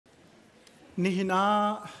นี่นะ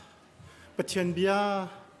ปัจจัยเบีย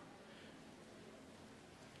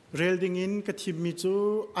เรลดิงินกทิมมิจู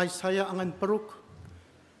ไอซายอังันปรุก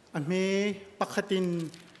อันเมปักติน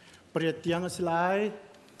เปรียดยังสลาย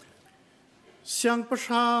เสียงประช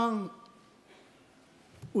าง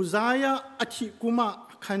อุซายาอธิกุมา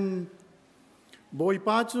คันบอยป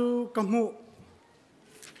าจูกัมุ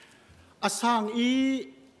อาสังอี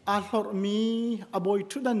อาลอร์มีอบอย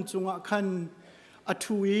ทุดันจุงะคันอ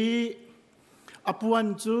ทุยอปวน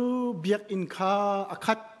จูเบียกอินคาอ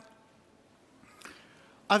คัด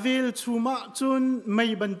อเวลชูมาจุนไม่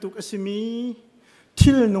บรรทุกอสิมี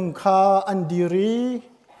ทิลนุงคาอันดีรี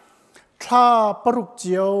ทราปรุกเ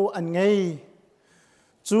จียวอันไง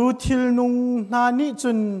จูทิลนุงนานิ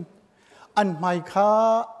จุนอันไม่คา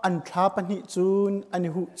อันทราปนิจุนอัน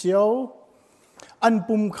หุเจียวอัน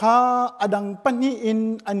ปุ่มคาอดังปนิอิน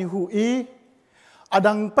อันหุอีอ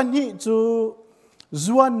ดังปนิจูจ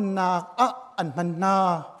วนนักอันมันนา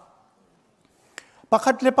ประ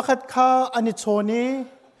คัดเลประคัดข้าอันนิโชนี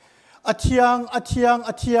อัธ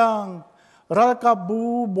ยังรัลกับบู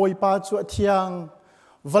บอยปาจูอัธยัง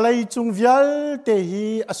วลัยจุงวิลเตหี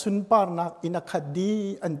อสุนปาร์นักอินักขัดดี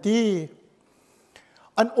อันดี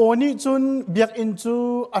อันโอนิจุนเบียกอินจู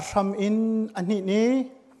อัชรัมอินอันนี้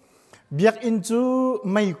เบียกอินจู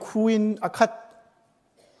ไม่คุยนอคัด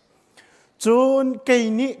จุนเกย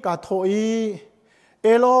นิกาโทอีเอ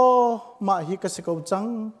โลมาฮิกสิกาวจัง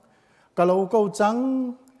กะลาวกาวจัง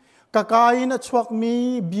กะกายนัชวักมี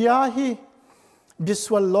เบียฮีบิส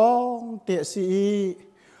วลลองเตสี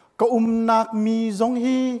กะนักมีจง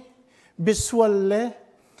ฮีบิสวลเล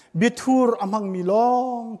บิทูร์อมังมีลอ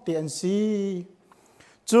งเตอันซี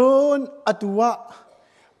จุนอตัว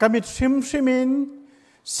กามิทริมิน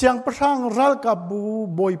เสียงประชังรัลกับบู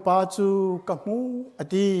บอยปาจูกัมูอ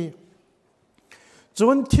ดีจุ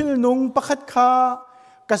นทิลนุงประคัดคา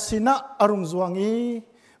กสินะอรุณจวงอี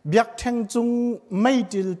เบียกแทงจุงไม่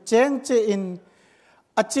ดิลแจ้งเจอิน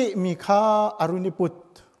อจิมีคาอรุณิปุต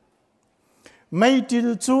ไม่ดิล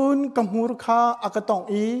จุนกัมหูรคาอากตอง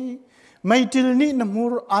อีไม่ดิลนี่นมู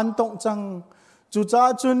รอันตองจังจูจ้า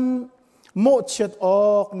จุนโมเชียดออ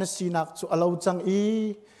กนสีนักจูอลาวจังอี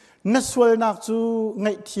นสวลนักจูไง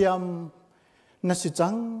เทียมนสิจั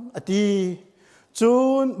งอดีจุ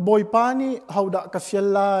นบอยปานีฮาวดะกาเฟียล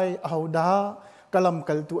ไลฮาวดะกลัม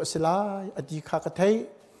กัลตัวสลายอดีขากระเทย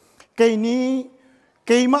เกยนี้เ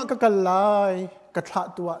กยมะกะกัลไลกระทะ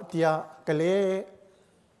ตัวเตียกะเล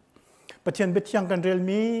ปะเทียนเบทียงกันเรล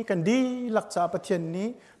มีกันดีหลักษาปะเทียนนี้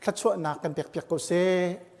ทัดชั่วนักกันเปียกเปียกโกเซ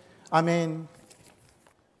อาเมน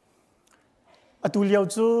อตุเลียว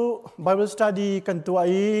จู Bible Study กันตัว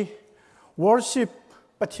อี Worship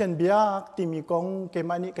ปะเทียนเบียกที่มีกองเก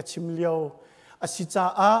มานิกับชิมเลียวอสิจา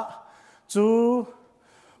อะจู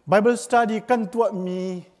Bible Study กันตัวมี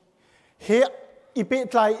เฮอีเป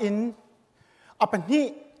ตไลอินอปันนี้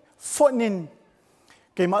ฟอนิน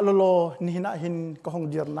เกมาโลโลนี่นะหินก็คง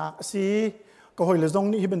เดียร์นักสิก็หอยเลจง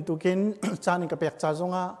นี่เป็นตุกินจานิกับเปียกจาจ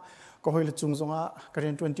งะก็หอยเลจุงจงะกระเรี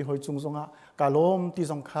ยน20หอยจุงจงะกาลมที่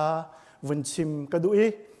สงคาวันชิมกระดูอี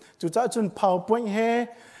จุจ้าจุนเผาป่วยเฮ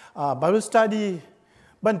Bible Study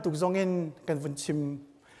บันตุกจงเงินกันวันชิม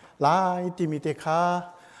ลายที่มีเตคา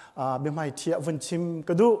เบมไอเทียวันชิมก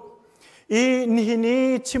ระดูอีนี่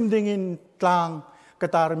ชิมดิ่งกลางก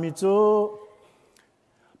ตารมิจู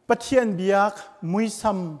ปัทยันเบียกมุย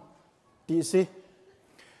ซัมตีสิ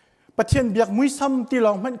ปัทยันเบียกมุยซัมตีล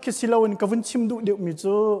องมันคิดสิลาวันกวันชิมดูเดียวมิ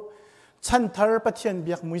จูชันทาร์ปัทยันเ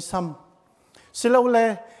บียกมุยซัมสิลาเล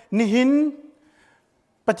นิหิน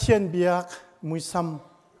ปัทยันเบียกมุยซัม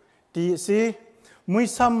ตีสิมุย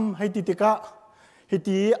ซัมให้ติติกะให้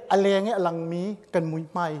ตีอะไรเงี้ยหลังมีกันมุย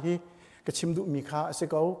ไม่ฮีก็ชิมดูมีค่าสิ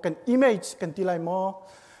เขากัน image กันที่ไรมอ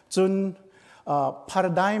จน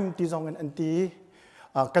paradigm ที่จงกันอันที่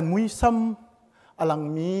กันมุยซ้ำอลัง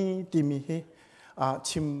มีที่มี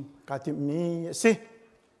ชิมกาติมีสิ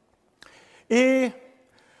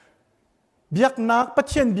เบียกนักปัจเ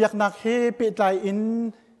จียนเบียกนักเฮเปิดไลอิน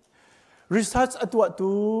research อัตัว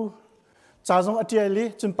ตูจ่าจงอัตยาลี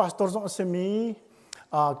จน pastor จงอัศมี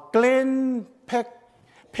เกลน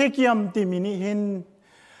เพกยมที่มีนี่เห็น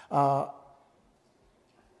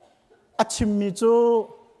อาชิมมิจู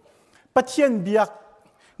ปัทยันเบียก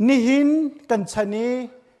นิหินกันชนี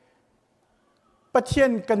ปัทยั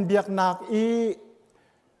นกันเบียกนักอี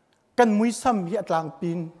กันมุยซัมฮิอัตลาง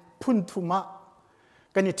ปินพุนทุมะ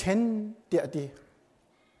กันนิเทนเดียดี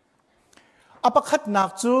อปคัดนัก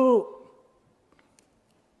จู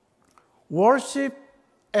worship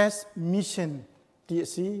as mission ดี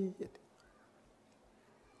สิ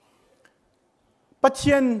ปัท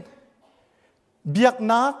ยันเบียก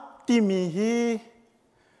นักที่มีฮี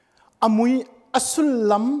อมุยอสุล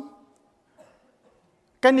ลัม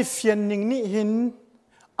กันเฟียนนิงนี่หิน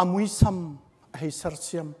อมุยซัมให้สารเ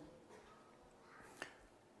ซียม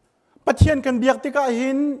ปัจเจียนกันเบียกติกา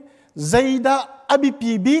หินใจดาอบิ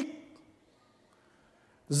ปีบิก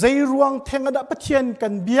ใจรวงเทงดาปัจเจียนกั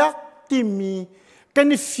นเบียกที่มีกั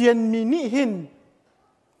นเฟียนมีนี่หิน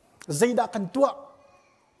ใจดากันตัว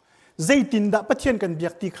ใจตินดาปัจเจียนกันเบีย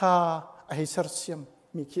กติกาให้สารเซียม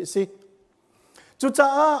มีขี้สิจุจ้า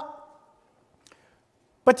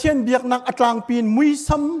ปัจเจียนเบียกนักอัตลางปีนมุย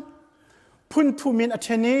ซ้ำพุนทูมินอัจฉ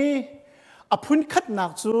ริอพุนขัดนั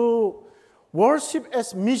กจู worship as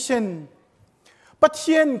mission ปัจเ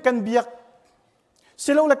จียนกันเบียก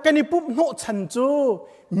สิเราละกันนิปุบโนชันจู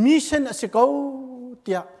mission สิเขาเ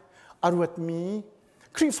ตียอารวดมี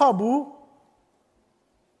คริฟาบู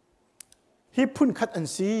ฮิพุนขัดอัน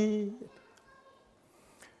ซี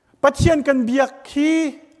ปัจเจียนกันเบียกขี้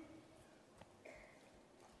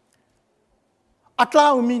อัตลา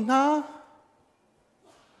วมีนา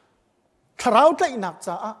คราวใจหนัก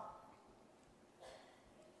จ้า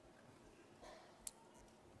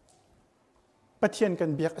ปัจเจียนกั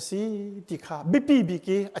นเบียกสิติขาบิปีบิ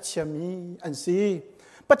กีอัจฉมีอันซี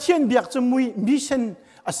ปัจเจียนเบียกจมุยมิชัน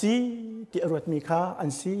อัสีที่อรวดมีค่าอั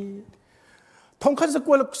นซีทงขันส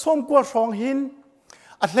กุลส้มกัวรองหิน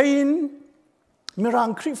อัตเลนมีรัง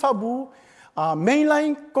คริฟาบู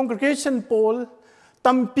mainline congregation poll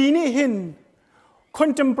ตัมปีนี้หิน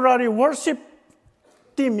contemporary worship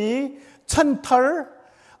ที่มีชันทาร์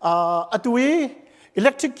อตุย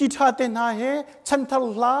electric guitar เต้นหาเฮชันทา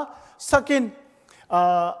ร์ลาสักิน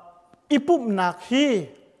อิปุบนักฮี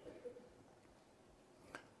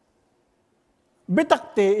เบตัก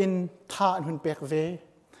เตอินทาหุนเปกเว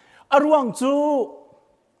อรวงจู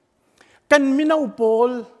กันมินาโป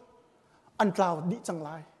ลอันกล่าวดิจังไร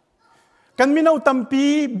กันมินาตัมปี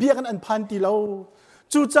เบียกันอันพันตีเรา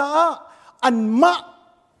จูจ้าอันมะ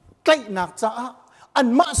ใกล้หนักจ้าอัน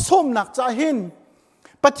มะส้มหนักจ้าเห็น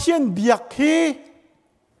ปัจเจียนเบียกฮี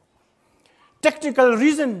technical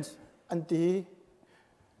reasons อันตี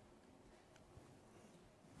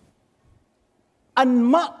อัน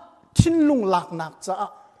มะทิ้นลุงหลักหนักจ้า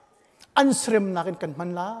อันเสริมหนักกันมัน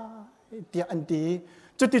ละเดียอันตี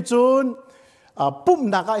จุดที่จูนปุ่ม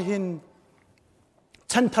หนักเห็น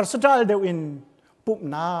ฉันทาร์สตาลเดวินปุ่ม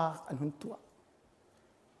หนักอันหุ่นตัว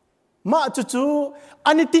มาจู่ๆอั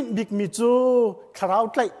นนี้ติดบิ๊กมีจู่คราว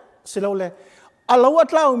ไกลสิเราเลยอาลวัด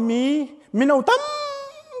เรามีมินเอาตั้ม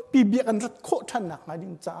ปีเบียกันรัดโคตรหนักมาดิ้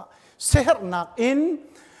งจ้าเสหนักอิน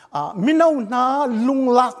มินเอาหนาลุง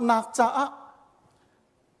หลักหนักจ้า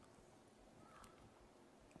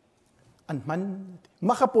อันมันม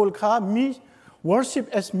าขบวนข้ามี worship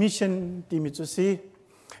as mission ที่มีจู่สิ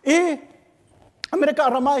อเมริกา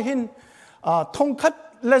เราไม่เห็นทงคัด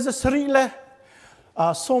เลเซอรีเลย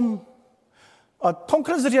สมทงค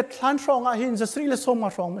รัวเรียดล้านรองหินจะสรีเลสมมา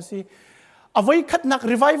รองมาสิเอาไว้คัดนัก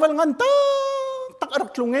รีไววัลงันตักอั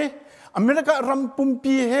กลุงอเมริการำปุ่ม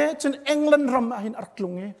ปีเฮจนอังกฤษรำหินอักลุ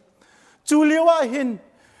งจูเลียวหิน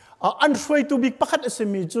อันช่วยตัวบิ๊กปักอัศ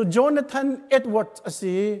มีจูโจนาธานเอ็ดเวิร์ดอ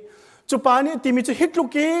สิจูปานี่ที่มีจูฮิตลุ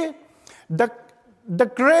กี the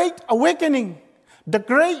great awakening the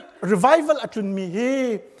great revival อักลุงมีเฮ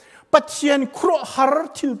ปัจเจียนครัวฮาร์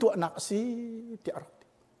ทิลตัวนักสิที่อาร์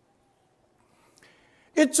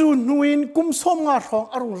ติจูนุยนกุมสมงาของ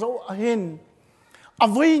อารมณ์เราเห็นอ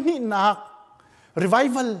วัยนี่นัก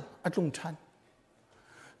revival อัตลุงชัน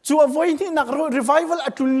จูอวัยนี่นัก revival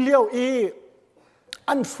อัตลุงเลี้ยว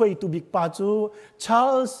อันช่วยตัวบิ๊กป้าจู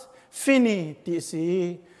Charles Finney ที่สิ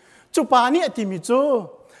จูปานี่ที่มีจู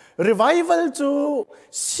revival จู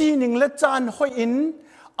ซีนิงและจานหอยอิน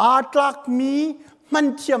อาตลักมีมัน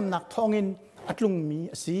เทียมนักทองอินอัตลุงมี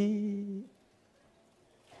สิ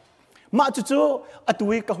มาจู่ๆอัต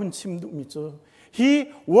วิกะหุนชิมดุมิจู he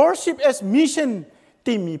worship as mission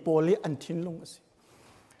ที่มีโพลีอันทินลงสิ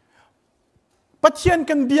ปัจเจียน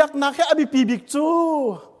กันเบียกนักแค่อบิปีบิกจู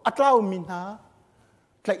อัตลาวมินฮา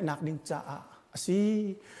ใกล้นักดิ้งจ้าสิ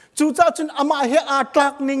จู่จ้าจนอามาเฮอัตลั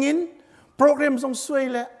กนิงินโปรแกรมส่งสวย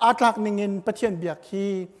เลยอัตลักนิงินปัจเจียนเบียกฮี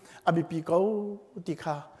อบิปีเขาติค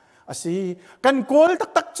าสิกันโกล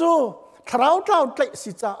ตักจูคราวใกล้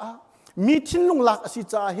สิจ้ามีทิ้งลุงหลักสิ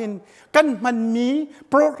จ้าเห็นกันมันมี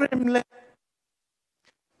โปรแกรมเลย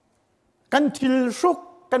กันทิลชุก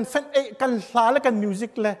กันแฟนกันลาและกันมิวสิ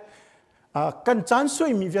กเลยกันจานสว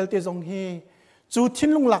ยมีเวลเตจงเฮจูทิ้ง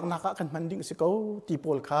ลุงหลักนักกันมันดิ่งสิเขาตีโพ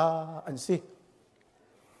ลคาอันสิ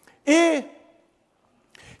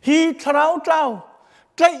ฮีคราว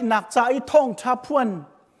ใกล้หนักใจท่องชาพวน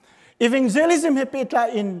evangelism ให้เป็น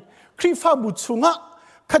อินคริฟาบุตรสุงะ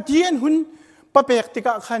ขัดเย็นหุ่นปะเปกติก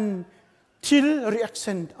ะคัน ทิลรีแอค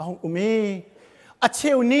ชั่นของอุเมอาเช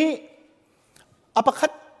วนี้อปักขั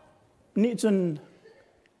ดนี่จน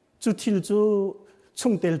จุทิลจูช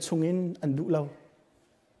งเตลชงอินอันดุเรา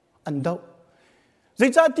อันเดาใจ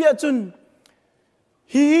จ่าเตียจน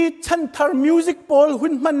ฮีชันทาร์มิวสิกพอลหุ่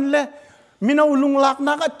นมันเล่มินาลุงลัก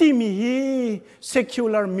นักตีมีฮีเซคิว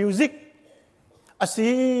ลาร์มิวสิกอาศั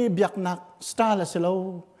ยเบียกนักสไตล์เสลา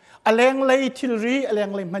อะไรงเลยทิลรีอะไรง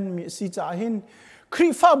เลยมันมีสีจ่าหินครี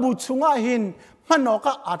ฟ้าบูชงอาหินมันออก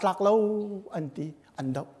ก็อาลักเราอันตีอัน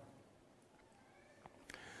เดา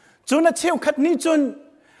จนเชี่ยวขัดนี้จน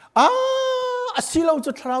อาศัยเราจ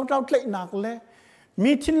ะทราวเราเล่นักเลย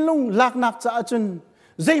มีทิ้งลุงลักนักจะจน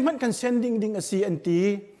ใจมันกันเซนดิ้งดิ้งอาศัยอันตี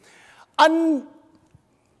อั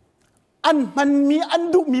นมันมีอัน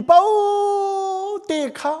ดุมีเป้าเตะ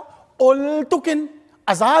ขาอลตุกิน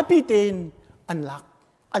อาซาปีเตนอันลัก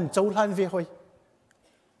อันเจ้าลันเวหอย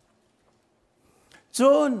จ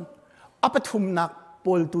นอปทุมนักป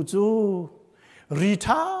อลตุจูรีท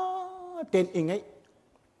าเตนเองไง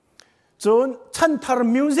จนชันทาร์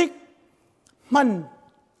มิวสิกมัน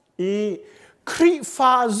ครีฟ้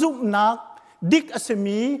าซุมนักดิกอส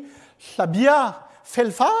มีลาบียเฟ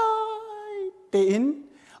ลฟ้าเตน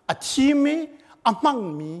อาชีเมอามัง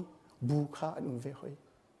มีบุคาอันเวหอย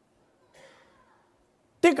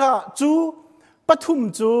เด็กจูปฐุม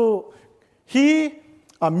จูฮี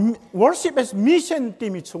worship as mission ที่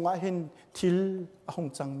มีชงอาหินทิลหง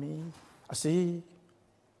จังมีอาศัย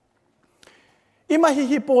อิมา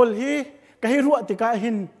ฮีโพลฮีก็ให้รู้ติกาหิ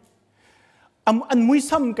นอันมุย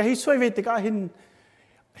ซ้ำก็ให้ช่วยเวติกาหิน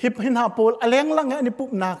ฮิปหินฮาโพลอะไรงั้นอันนี้ปุ๊บ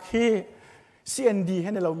นักฮี CND ให้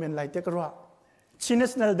ในเราเมียนไหลเตกรัวชิน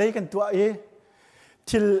ส์นั่นได้กันตัว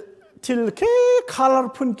ทิลแค่คาลา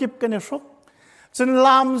ร์พุนกิบกันเนี่ยชกจนล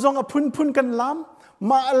ามจงพุนกันลาม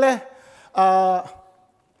มาเลย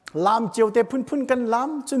ลามเจียวแต่พุนกันลาม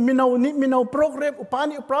จนมินานี่มินาโปรแกรมอุปา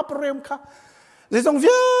นี่อุปราโปรแกรมค่ะจะต้องเ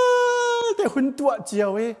วียแต่หุ่นตัวเจีย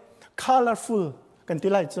วcolorful กัน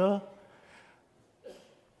ที่ไรเจอ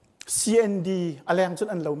CND อะไรอย่างจน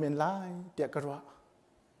อันเราเมียนไล่เดียกรัว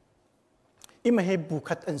อิมาเฮบุ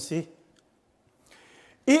คัดอันสิ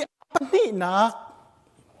ปันนี่นัก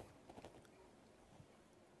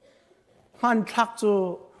มันทักจู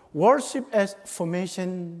worship as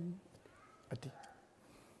formation อ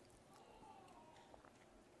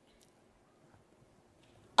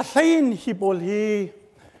ะไรนี่ฮิบอลฮี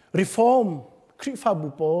reform คริฟาบุ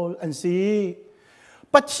ปอลอันซี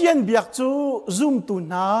ปัจเจียนเบียกจูซุมตุ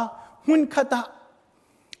นาหุ่นขดา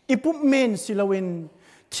อิปุเมนสิลาวิน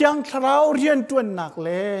เทียงคราวเรียนจวนหนักเล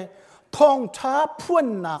ยทองท้าพ่วน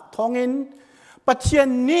หนักทองเงินปัจเจียน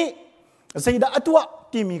นี้ใจดาตัว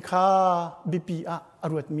ที่มีค่าบิปีอ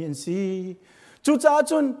รวดมีอันซีจูจ้า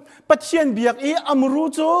จุนปัจเจียนเบียกอมรู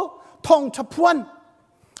จูทองทับพ่วน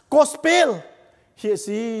กอสเปลเฮีย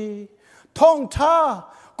ซีทองท้า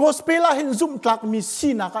กอสเปลหินซุ่มตลักมีสี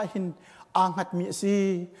นักหินอ่างหัดมีสี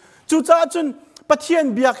จูจ้าจุนปัจเจียน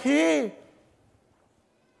เบียกเฮ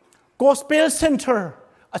กอสเปลเซ็นเตอร์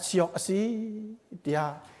อาชีพอาศีเดีย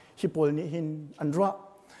ฮิปโปลนี่หินอันรัว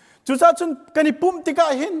จุดจ้าจุนกันนี่ปุ่มติกา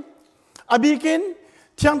หินอบีกิน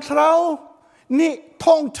เทียงเท้านี่ท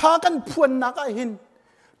องท้ากันพวนนักหิน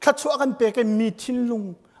ขัดชัวกันเปกันมีทิ้นลุง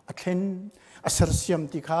อัดเห็นอาศัยเสียม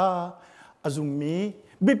ติกาอาจุมี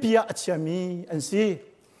บิปีอาชีมีอันซี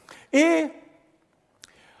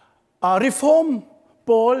reform โพ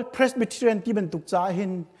ล Presbyterian ที่บรรทุกจ่าหิ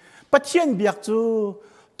นปัจเจียนเบียกจู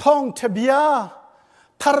ทองเทบีย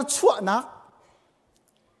ทาร์ชัวนัก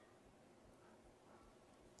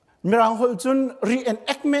มีรังหอลจุน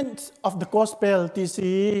reenactment of the gospel ที่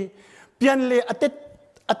สีเปลี่ยนเลยอ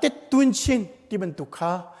เตตุนชินที่บรรทุกข้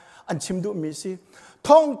าอันชิมดูมีสิ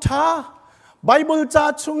ท่องท้าไบเบิลจ่า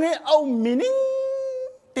ชุงเอเอามีนิ่ง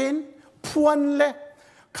เต็นพวนเลย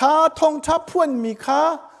ข้าท่องท้าพวนมีข้า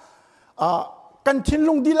กันทิ้งล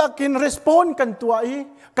งดีละกิน respond กันตัว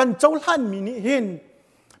กันเจ้าล้านมีนี่เห็น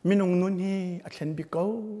มินงนุนฮีอัดเห็นบิโก้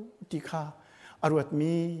ตีข้าอรวด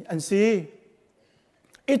มีอันซี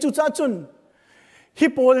จุดจ้าจุนฮิ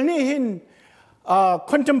ปโปลนี่หิน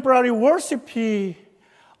contemporary worship ฮี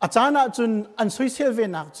อาจารย์จุนอันสวยเซลเว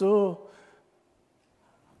นักจู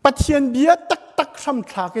ปัจเจียนเบียตักค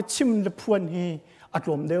ำถากชิมเลพวนฮีอัด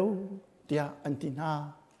ลมเดียวเดียอันตินา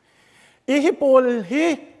ฮิปโปลฮี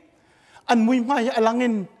อันมุยมาอลังอิ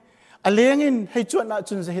นอเลงอินให้จวนนะ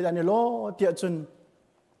จุนเสียดานโลเดียจุน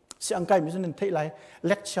เสียงไก่มีส่วนหนึ่งที่ไร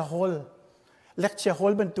lecture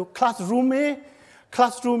hall บรรทุก classroom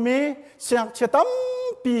เสียงเชื่อตั้ม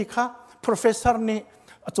ปีค่ะ professor นี่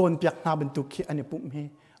โจนเปียกนาบรรทุกขี้อันนี้ปุ่มให้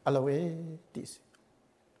อะไรเว้ดิส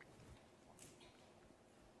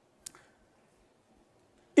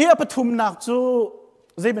อีอปทุมนักจู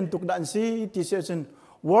เจเป็นตุกดันซีที่เสียจน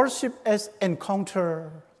worship as encounter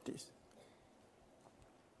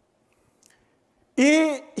อี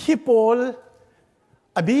ฮิปโปล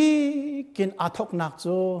อบีกินอาทกนัก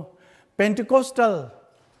จู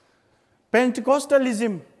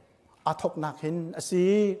Pentecostalism อาทกนักหินสิ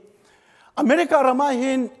อเมริการามา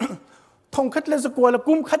หินทงคัดเลสกัวละ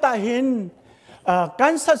กุมขัดหินกั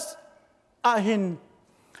นซัสอาหิน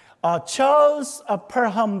Charles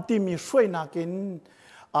Parham ที่มีช่วยนักิน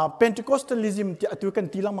Pentecostalism ที่อตุกัน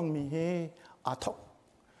ตีลังมังมีเฮอาทก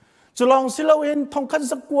จุลองสิลาวินทงคัด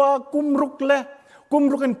สกัวกุมรุกเล่กุม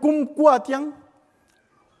รุกันกุมกัวที่ยัง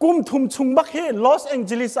กุมทุมชุงบักเฮลอสแองเ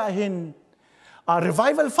จลิสอาหิน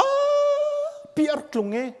revival ฟ้าปีอักลุง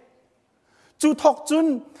เอจูทอกจุน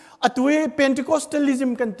อตุย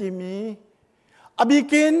Pentecostalism กันตีมีอบิ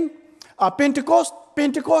กิน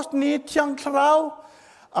Pentecost นี้เที่ยงคราว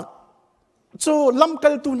จูลำกั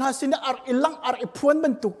ลตุนหาสินะอาร์อิลังอาร์อิพวนบร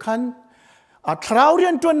รทุกขันคราวเรีย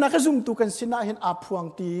นตัวนักซุ่มตุกันสินะเห็นอาพวง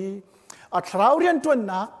ตีคราวเรียนตัว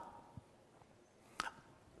นัก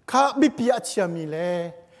ข้าบิปีอาเชียมีเลย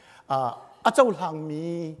อาเจ้าหลังมี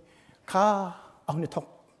ข้าเอาเนี่ยทอก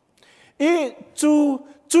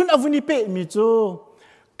จุนอวุนิเปมีจู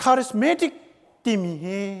charismatic ที่มีเฮ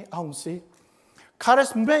เอาสิ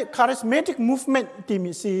charismatic movement ที่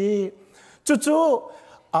มีสิจู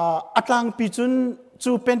อัตลังปี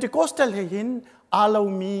จู Pentecostal เห็นอาลา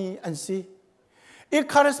มีอันสิ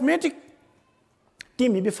charismatic ที่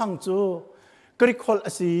มีไปฟังจูกริคอล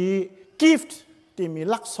สิ gift ที่มี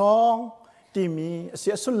ลักซองที่มีเสี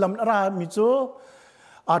ยสุลลัมรามีจู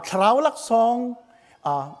ทราวลักซอง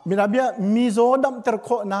มีระเบียมีโซดัมเตอร์โค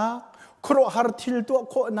นักครหาร์ทิลตัว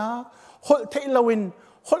โคนักฮอลเทลวิน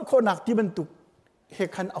ฮอลโคนักที่บรรทุกเฮ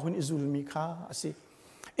คันอาหุนอิซุลมีค่ะสิ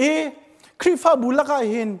คริฟาบุลัก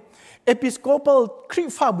เห็น episcopal คริ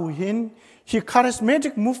ฟาบุเห็น he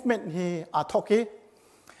charismatic movement เฮอาทอกเก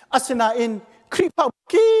อาสนาอินคริฟาบุ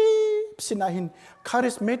กีสินาหิน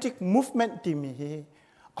charismatic movement ที่มีเฮ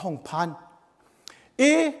ห้องพัน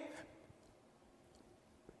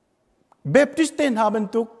Baptist เต็นหาบรร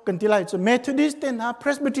ทุกกันที่ไรจะ Methodist เต็นหา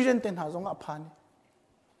Presbyterian เต็นหาสองอภาน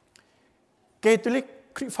Catholic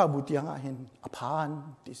คริฟาบุตยังเห็นอภาน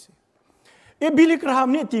ที่สิบิลิกราฮัม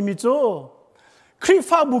นี่ที่มีโจคริ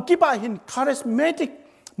ฟาบุกิบาเห็น charismatic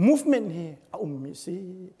movement เฮมีสิ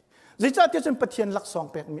จิตใจที่จะPathianลักสอง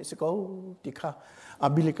แปลกมีสิเขาที่ข้า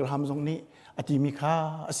บิลิกราฮัมตรงนี้ที่มีข้า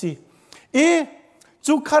สิ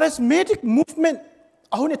จู charismatic movement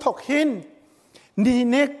เนี่ยทอกเห็นนี่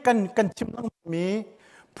เนกันชิมลังมี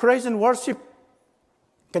praise and worship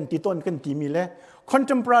กันตีต้นกันตีมีเลย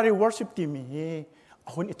contemporary worship ตีมี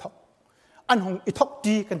นี่ทอกอันของอีทอก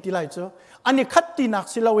ดีกันตีไรเจ้าอันนี้คัดตีนัก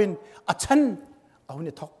ศิลาวินฉัน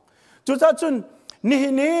นี่ทอกจุดจุน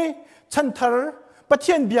นี่ฉันทาร์ปะเ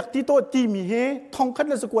ทียนเบียกตีโตตีมีทองคัด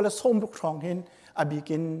และสกุลและส้มลูกทองเห็นบิ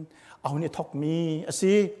กินนี่ทอกมี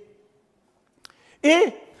สิ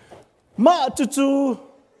มาจู่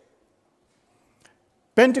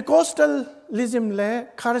Pentecostalism และ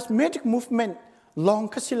charismatic movement ลอง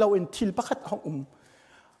คัสิลาวินทิลปักขัดห้อง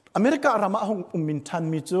อเมริการามาห้องมินทัน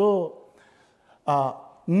มีจู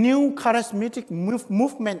new charismatic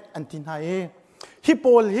movement อันที่ไหนฮิปโป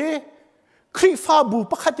ลคริฟาบู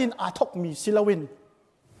ปักขัดินอาทกมีสิลาวิน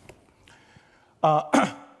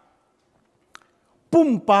ปุ่ม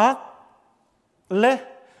ปักและ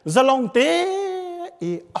จะลองเตะ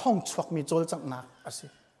ห้องชวกมีโจลจังนักสิ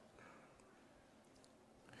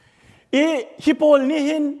ฮิปโปลนี่เ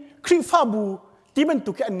ห็นคริฟาบูที่มัน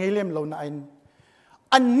ตุกอันไงเล่มเราหน่อย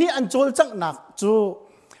อันนี้อันโจลจังนักจู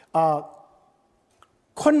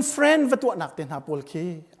คอนเฟรนซ์วัตถุนักเต็นหาโปลคี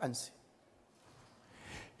อันสิ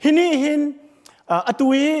ฮินี่เห็นอตุ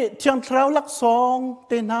ยเที่ยงเท้าลักซองเ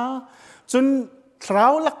ต็นหาจนเท้า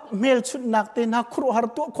ลักเมลชุดนักเต็นหาครูหา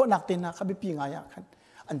ตัวคนนักเต็นหาขับปีงายกัน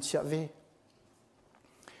อันเชื่อเว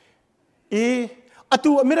อ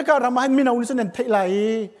ตุอเมริการามามินาอุลิสันเทไล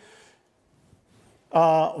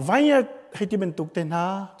วันยให้ที่เป็นตุกเต็นหา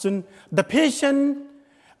จน the patient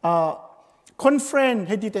conference ใ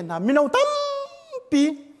ห้ที่เต็นหามินาตั้มปี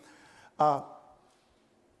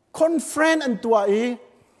conference อันตัว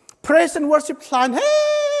praise and worship คลาน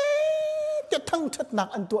จะทั้งชัดหนัก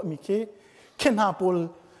อันตัวมีเคนหาปูล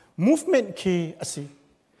movement สิ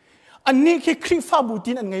อันนี้คริฟาบู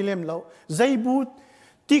ตินอันไงเล่มเราใจบูต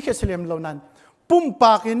ที่เคสเล่มเรานั้นปุ่มป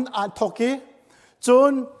ากินอันทอกจ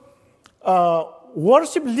น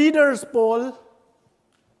worship leaders ปอล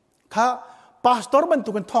ข้า pastor บรร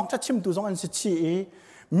ทุกันทองชัดชิมตัวสองอันสิชี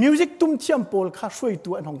music ตุ้มเทียมปอลข้าช่วยตั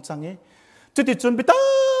วอันของจังจุดที่จนไปตั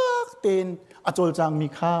กเต็นอจลจังมี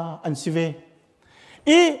ข้าอันสิเว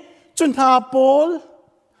อีจุนหาโพล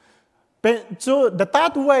เป็นจู the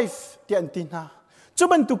third wave ที่อันตินาจู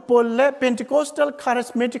บรรทุกโพลและ Pentecostal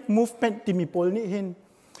Charismatic Movement ที่มีโพลนี้หิน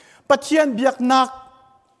ปัจเจียนเบียกนัก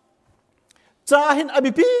จ้าหินอ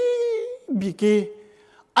บิปีบิกี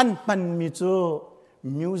อันมันมีจู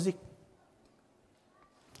music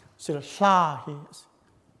สิลลาฮิ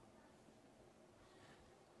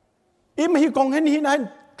อีมหิกองเห็นหินหัน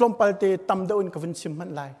กลมปัลเตตำดอุนกับวินชิมมั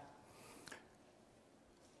นไล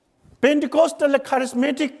Pentecostal และ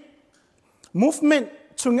Charismatic Movement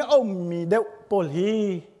ช่วงเอามีเดวโพลฮี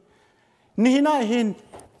นี่น่าหิน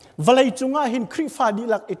วลัยจุงอาหินคริฟาดี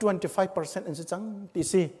ลัก25% อันจังตี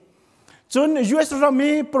ซีจน US รามี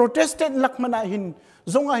Protestant ลักมันอาหิน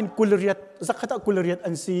จงอาหินกุลเรียดสักขะกุลเรียดอั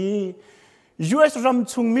นซี US ร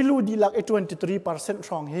ำชุงมิลูดีลัก23%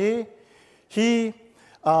 ช่องฮี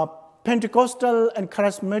Pentecostal and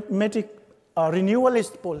Charismatic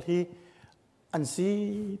Renewalist โพลฮีอันซี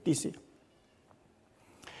ตีซี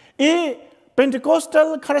Pentecostal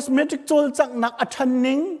Charismatic โจลจักนักอัชัน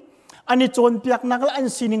นิงอันนี้โจลเปียกนักและอัน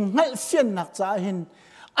ซีนิงหัลเฟียนนักจ้าหิน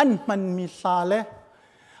อันมันมีซาเล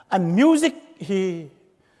อันมิวสิกฮี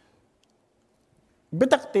บิ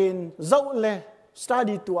ตักเตนเจ้าเลสตา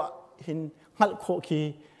ดีตัวหินหัลโคคี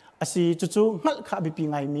อาศัยจู่ๆหัลขาบิปี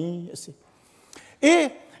ไงมีอาศัย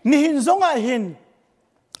นี่หินจงอาหิน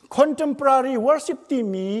contemporary worship ที่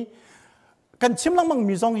มีกันชิมลังมัง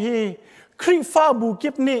มีจงฮีคริฟ้าบู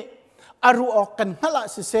กิบนี่อารุออกกันฮัลละ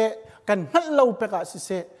สิเซกันฮัลเลาเปกะสิเซ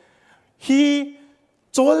ฮี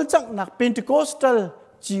โจลจักนัก Pentecostal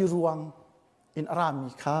จีรวงอินอารา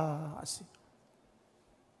มิคาสิ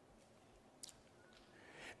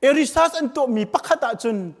ริสัสอันตัวมีปักขัด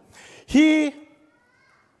จุนฮี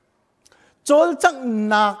โจลจัก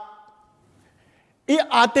นัก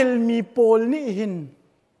อาเตลมีโพลนี่หิน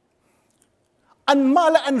อันมา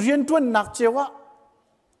และอันเรียนตัวนักเจวะ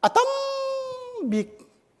อาตัมบิก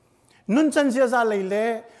นุนจันเสียใจเลยเล่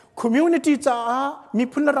community จ้ามี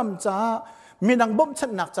พุนรำจ้ามีนังบ่มชั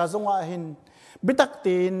นนักจ้าจงว่าเห็นบิตักเต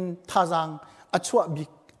นท่าจังอัชวะบิ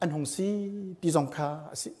กอันหงสีปีจงคา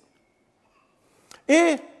สิ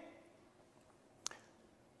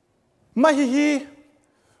มาฮี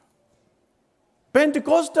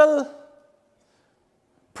Pentecostal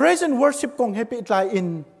Praise and Worship กงเฮปิดไลอิน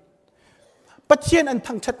ปัจเจียนอัน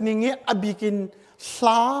ทั้งชัดนี้เงี้ยอบิกินสล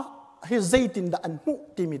าเฮใจตินดาอันมุ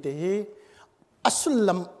ติมิเตเฮอัสุ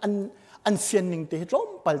ลัมอันเฟียนนิงเตร้อม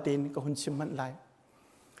ปัลเตนก็หุ่นชิมมันไล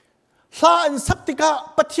สลาอันสักติกา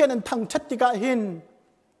ปัจเจียนอันทั้งชัดติกาเห็น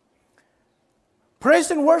Praise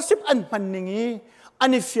and Worship อันมันนิงี้อัน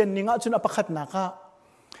นี้เฟียนนิงอ่ะจุนอปขัดนักะ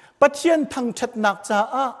ปัจเจียนทั้งชัดนักจ้า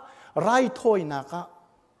อ่ะไรถอยนักะ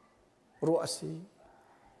รู้สิ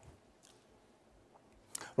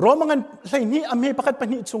รอมังใส่นี้อเมริกันป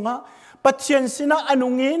นิจุงะปัจเจียนสินะอนุ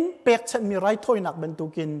งินเป็กฉันมีไรถอยนักบรรทุ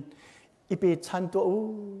กินอีเปชันตัว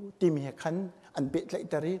ตีมีขันอันเป็ดเลย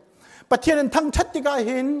ตรีปัจเจียนทั้งชัดติกาเ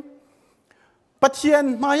ห็นปัจเจียน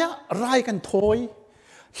มายะไรกันถอย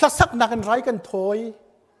สักนักกันไรกันถอย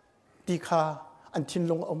ตีขาอันทิน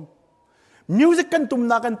ลงอมมิวสิกกันตุ่ม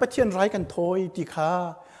นักกันปัจเจียนไรกันถอยตีขา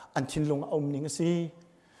อันทินลงอมนี่สิ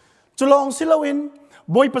จุลองสิลวิน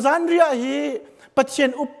บอยประจานเรียฮีปัจเจียน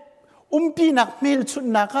ปีนักเมลชุด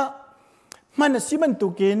นักมันสิมันตุ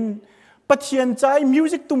กินปัจเจียนใจมิว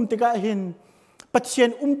สิกตุ่มติกาเห็นปัจเจียน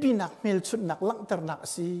ปีนักเมลชุดนักลังตรนัก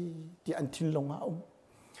สิที่อันทินลง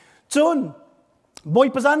จนบอย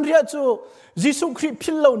ประจานเรียจูยิสุคริพิ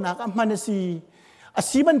ลโลนักมัน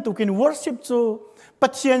สิมันตุกิน worship จูปั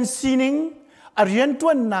จเจียนซีนิงอารียนตั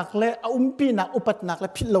วนักและปีนักอุปัตนักและ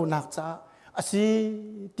พิลโลนักจ้าสิ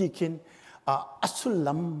ที่กินอัสุ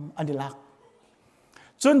ลัมอันนี้ลัก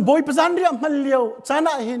จนบอยประจานเรียมันเลี้ยวจ้าห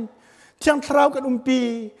น้าเห็นเที่ยงคราวกันปี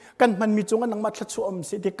กันมันมีจงกันนังมัดชัวม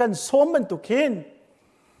สิที่กันซ้อมมันตุกเห็น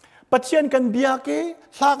ปัจเจียนกันเบียก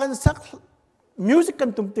ลากันสักมิวสิกกัน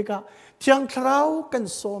ตุ่มติกาเที่ยงคราวกัน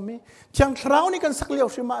ซ้อมเที่ยงคราวนี่กันสักเลี้ยว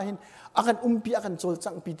ชิมาเห็นอากันปีอากันโจล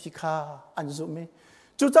จังปีติกาอันซุเม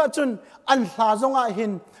จุดจนอันลาจงอาเห็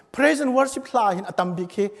น praise and worship ลาเห็นอัตมบิ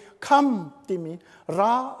เคคำติมีร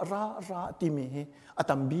าติมีอั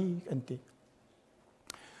ตมบิอันติ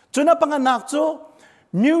จนปังนักโจ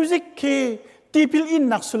มิวสิกเคตีพิลอิน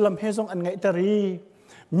นักสุลมเฮซงอันไงตารี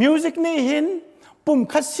มิวสิกนี่เห็นปุ่ม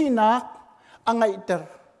คัดสีนักอันไงตา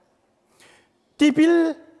ตีพิล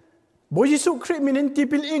บอยสุคริมินินตี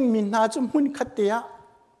พิลอิงมินนาจุมุนคัดเตีย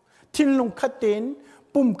ทินลงคัดเตน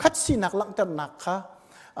ปุ่มคัดสีนักลังตานักค่ะ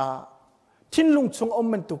ทินลงชงอม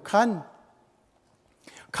มันตุขัน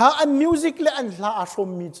ข้าอันมิวสิกและอันลาอารม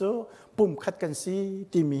ณ์มีโจปุ่มคัดกันสี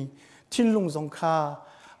ที่มีทินลงจงข้า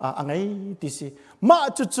อันไงที่สิมา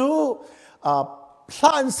จู่ พล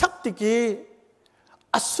านสักติกี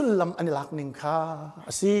อัสุลลัมอันลักหนึ่งค่ะ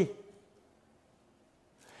สิ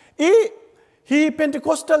อีฮีเพนเทค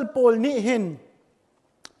อสตัลโพลนี่เห็น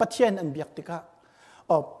ปัทยานอันเบียกติกะ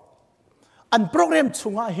อันโปรแกรมชุ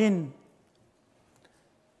งะเห็น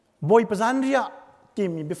บอยประจันเรียที่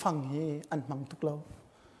มีไปฟังฮีอันมังทุกเรา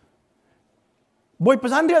บอยปร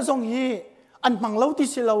ะจันเรียทรงฮีอันมังเล่าที่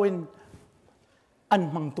เสลาวินอัน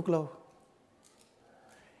มังทุกเรา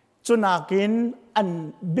จนอากินอัน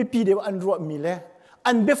เบปีเดียวอันรัวมีเลย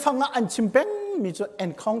อันเบฟังอันชิมเป็นมีจุด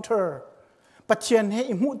encounter ปัจเจียนให้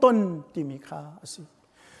อิมุต้นที่มีค่าสิ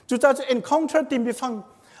จุดจะ encounter ที่เบฟัง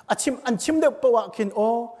อันชิมเดียวปะวะคินโอ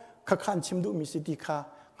ข้าขันชิมดูมีสิทธิค่า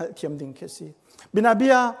เทียมดิ่งแค่สิบินาบี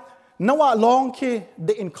ยนว่าลองคี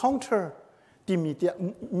the encounter ที่มีที่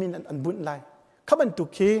มีอันบุญไลข้าบันตุ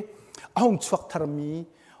คีห้องชวกธรมี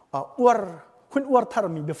คุณอวดธร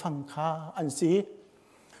มีเบฟังค่าอันสิ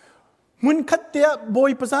มุนขัดเตียบอ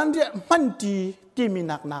ยประสานเรียมันดีที่มีห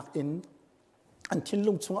นักอินอันทิ้งล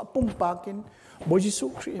งชงปุ่มปากินบอยยิสุ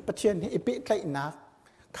ครีปะเทียนให้เป๊ะใกล้หนัก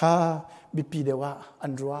ข้าบิปีเดวะอั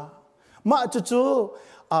นรัวมาจู่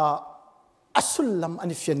อัสุลลัมอั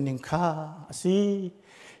นเฟียนหนึ่งข้าสิ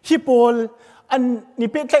ฮิปโปลอันนิ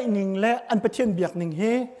เป๊ะใกล้หนึ่งและอันปะเทียนเบียกหนึ่งเฮ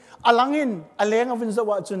อลังอินอเลงอวินส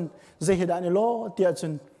วะจุนเจฮิดานิโลเตียจุ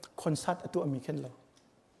นคอนซัตตัวมีเข็นเรา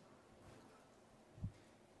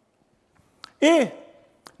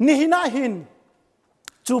นี่หินาหิน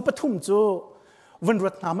จูปฐุมจูวัน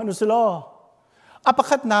รัตนามันุสโลอป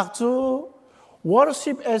ขัดนักจู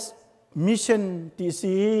worship as mission ที่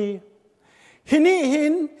สีหินี่หิ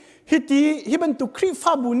นฮิตีฮิบันตุครีฟ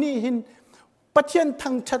าบุนีหินปัจจัยทา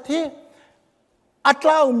งชาติอัต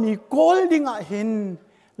ลาวมีโกลดิ้งหิน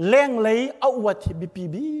แรงเลยเอาวัตบิปี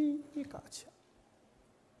บีกาเช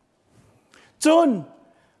จน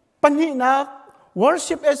ปัญหานัก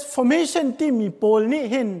worship as formation ที่มีโพลนี่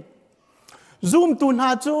เห็น zoom ตุนห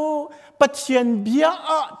าจูปัจเจียนเบีย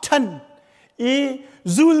ทัน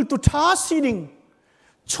ซูลตุท้าสิดิง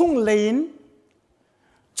ช่วงเล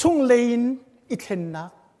นอีกเห็นนั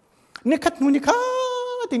กนี่ขัดมุนิข้า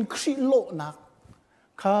ตินครีโลนัก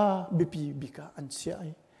ข้าบิปีบิกาอันเสีย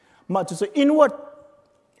มาจุด inward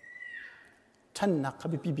ท่านนักข้า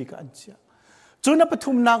บิปีบิกาอันเสียจนนับป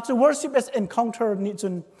ฐุมนักจะ worship as encounter นี่จ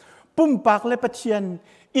นปุ่มปากและปะเทียน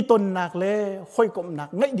อีตนนักและห้อยกลมนัก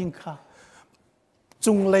ไงดิ่งค่ะ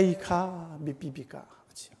จุงเลยค่ะบิปีบิกา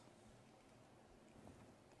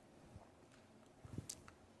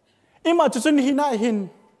อิมาจุดนี้น่าเห็น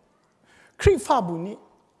ครีฟาบุนี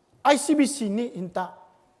ICBC นี่อินตา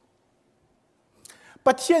ป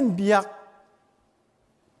ะเทียนเบียก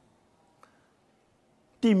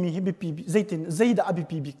ที่มีบิปีบิใจดาบิ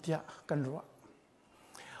ปีบิกเตียกันรัว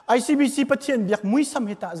ICBC Pathian Biak Muisam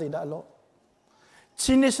hita zaida alo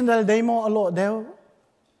Chi National Day mo alo deu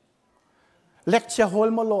lecture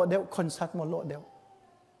hall mo lo deu concert mo lo deu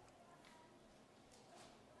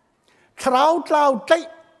crowd tlai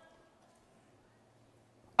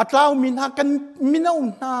atlaw min ha kan minaw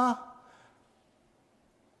na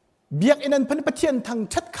biak inan pan Pathian thang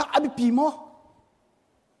chat kha abipi mo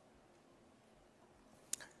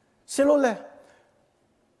selo le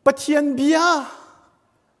Pathian Bia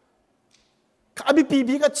abi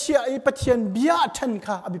pibi ka chia ai pathian bia than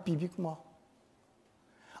kha abi pibi mo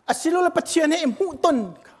asilo la pathian e mu ton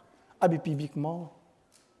kha abi pibi mo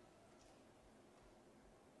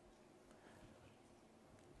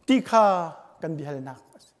ti kha kan bi halnak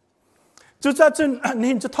chu cha chun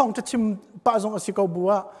nin chu thong cha chim pa zong asi ko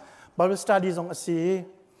bua bible study zong asi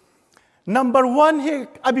number 1 he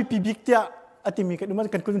abi pibi tia atimi ka duman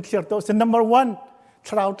kan kun clear to so number 1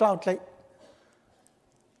 cloud like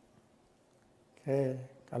okay,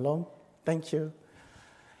 kalom. Thank you.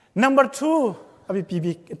 Number 2, abi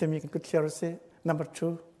pibik ito mi kan clear say. Number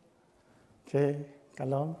 2. Okay,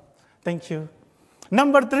 kalom. Thank you.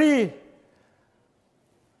 Number 3.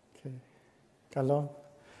 Okay, kalom.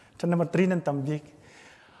 So number 3 nan tambik.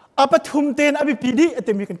 Apat humten abi pidi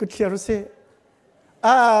ito mi kan clear say.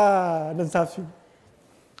 Dan safi.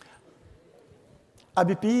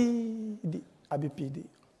 Abi pidi.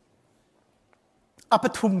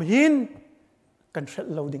 Apat humhinกันเสร็จ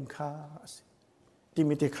เราดิ่งข้าที่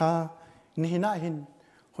มีแต่ข้านี่น่าเห็น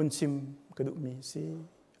คนชิมกระดูกมีสิ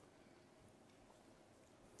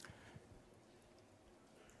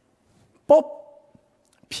ป๊อบ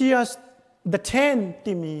เพียสเดอะเทน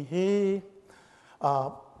ที่มีให้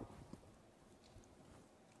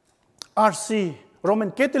RC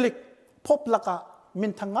Roman Catholic พบละกะมิ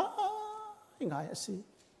นทางง่ายสิ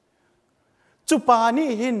จุปานี่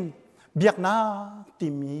เห็นเบียกนา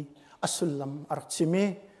ที่มีอัสุลลัมอารักชิมี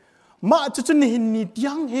มาจุดนี้หินนิด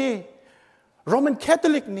ยังเฮ Roman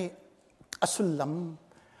Catholic ni asulam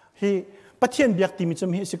hi Pathian Biak ti mi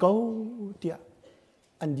chum hi sikau tia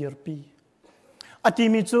andir pi. Ati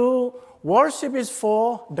mi chu worship is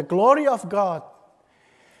for the glory of God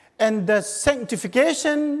and the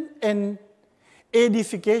sanctification and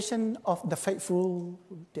edification of the faithful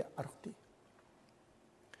tia arti.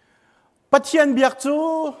 Pathian Biak chu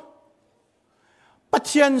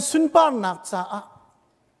Pathian sunpar nak cha a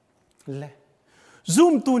le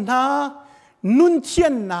zoom tu na nun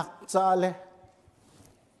thian nak cha le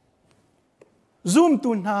zoom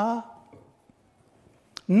tu na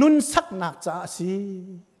nun sak nak cha si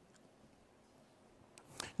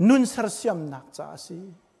nun sarsiam nak cha si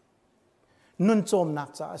nun chom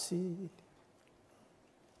nak cha si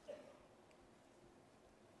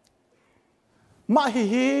ma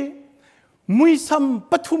hi Muisam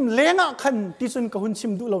pathum lenga khan tisun kahun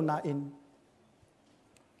sim du lo na in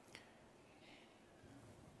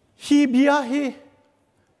hi bia hi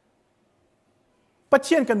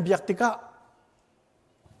Pathian kan biak tika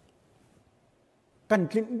kan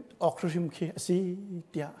klin ok rim khi asi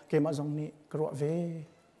tia kema jong ni kro ve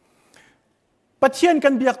Pathian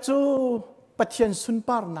kan biak chu Pathian sun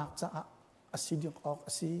par nak cha asi diok ok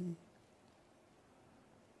asi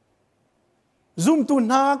zoom tu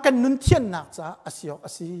na kan nun thian nak cha asiok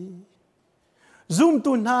asi zoom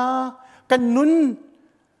tu na kan nun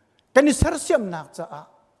kan sarsiam nak cha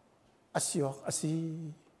asiok asi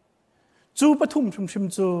chu pathum thum thim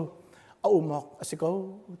chu a umok asiko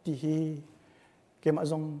ti hi kema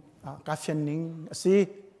jong ka fian ning asi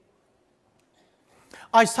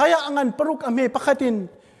Isaiah angan paruk ame pakhatin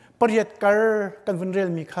pariat kar kan vunrel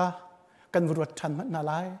mi kha kan vurwat than na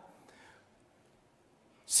lai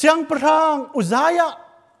Siang perang Uzaya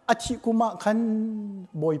aci kuma kan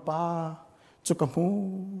boy pa cukamu.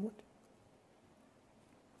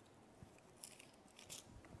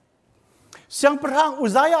 Siang perang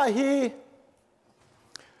Uzaya hi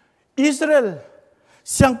Israel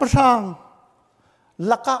siang perang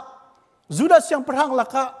laka Juda siang perang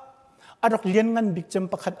laka arok lian ngan bikjem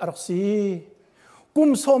pakhat arok si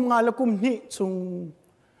kum som nga lakum ni chung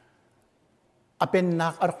apen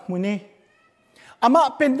nak arok muni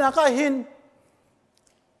Ama penakahin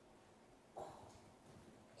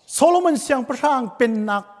Solomon siang perang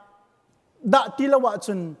penak da tilawa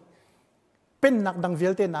chun penak dang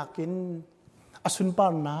velte nakin asun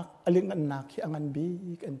par nak aling an nak hi angan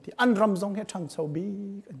bi kanti an ram jong he thang chau bi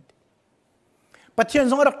kanti Pathian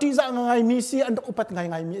jong rak ti za ngai mi si an upat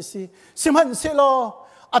ngai mi si simhan selo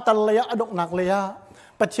atal leya adok nak leya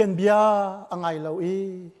Pathian bia angai lo i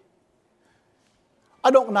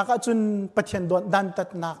Adok nak acun Pathian don dan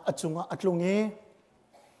tat nak acunga atlungi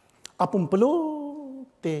apum pelu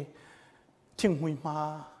te ting hui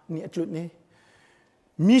ma ni atlut ni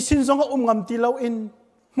misin zonga ngam ti lau in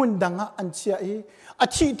mundanga anchia e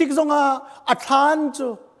achi tik zonga athan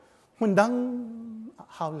chu mundang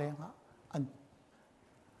haulenga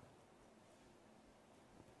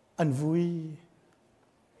an vui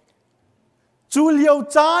chu liao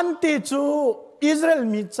chan te chu Israel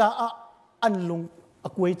mi cha an lung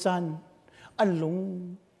akway chan an lung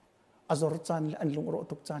azor chan an lung ro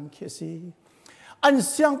tuk chan khesi an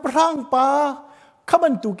siang prang pa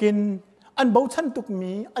khaban tukin an bau chan tuk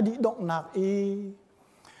mi adi dok nak e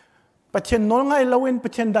Pathian nol ngai lawin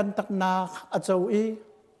Pathian dan tak nak achau e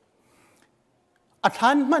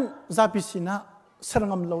athan man zapisina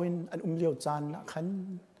sarangam lawin an umliau chan na khan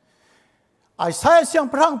ai sai siang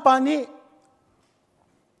prang pa ni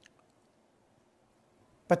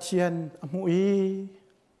Pathian amui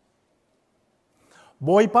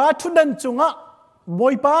boy pa thudan chunga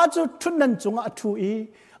boy pa chu thudan chunga athui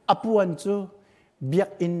apuan chu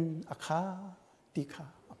biak in akha tikha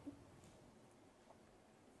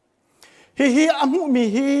hi amu mi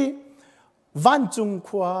hi van chung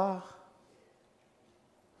khwa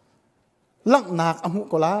lang nak amu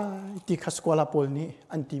kola tikha skola pol ni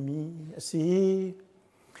antimi asi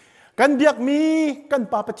kan biak mi kan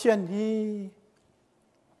pa Pathian hi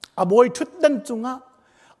aboy thudan chunga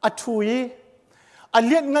athui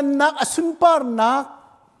aliat ngan nak asun par nak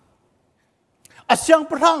asyang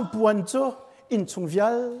perang puan cho in chung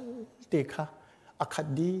vial tekha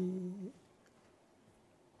akhadi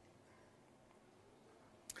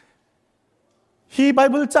hi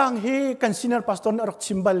Bible chang hi kan senior pastor na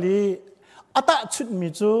Chim bali ata chut mi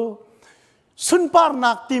chu sun par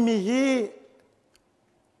nak ti mi hi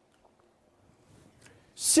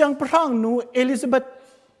siang perang nu Elizabeth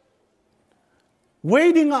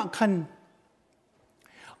wedding akan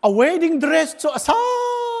a wedding dress cho asa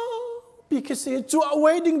pi kese chu a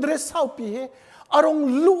wedding dress how pi he อารมณ์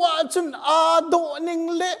ลัวจนอาโดนิง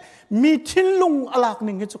เละมีทิ้นลุงอลาก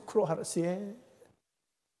นิงให้จุครัวหาเสีย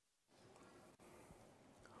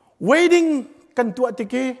wedding กันตัวติ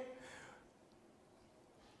เก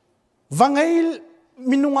วังไง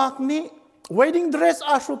มินุงักนี้ wedding dress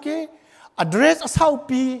อาชุเกdress อาสาว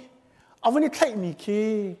ปีอาวันนี้ใครมีเค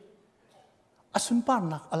อาสุนปาน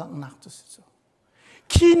นักอลังนักจุดจุ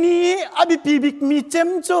คีนี้อาบิปีบิกมีเจม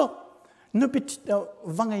จุนุปิด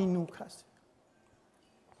วังไงนุคัส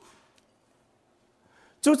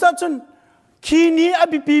จุดจุดคีนี้อา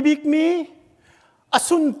บิปีบิกมีอา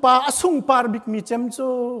สุนปาบิกมีเจมจุ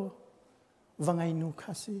วังไงนุ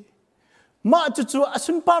คัสมาจุดอา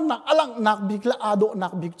สุนปานนักอลังนักบิกละอาโดนั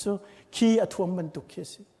กบิกจุคีอทวมบรรทุกเค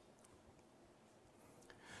สิ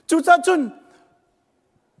จุดจุด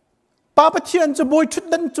ป้าปะเทียนจะบอยชุด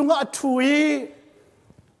ดันจุงอาถุย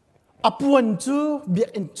อปวนจูเบีย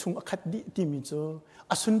นจุงอคัดดิติมิจู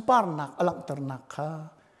อสุนปาร์นักอลังตรนักค่ะ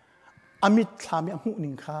อมิตรลามีอหุนิ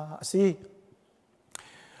งค่ะสิ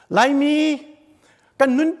ไลมีกัน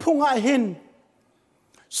นุนพุงอาเห็น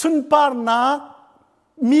สุนปาร์นัก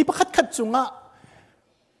มีประคัดขัดจุงอ่ะ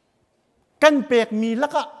กันเปกมีแล้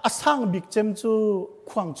วก็อสร้างบิกเจมจู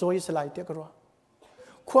ขวางโจยสลายเตะกรัว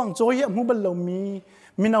ขวางโจยมุบัลเรามี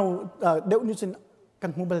เอาเดี๋ยวนี้ฉันกั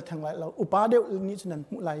นมุบัลทางไรเราอุปาเดี๋ยวนี้ฉันนั้น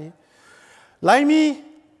มุไหลมี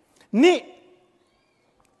นี่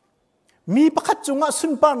มีประคัดจุงอ่ะสุ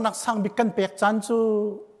นปาร์นักสร้างบิกกันเปกจันจู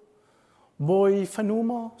บอยฟนู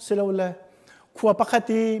มอเสลาเลยขวประคัด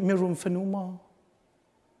ที่มีรุมฟนูมอ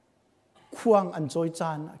ควงอันจอยจ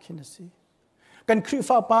านอะคิดสิกันคริ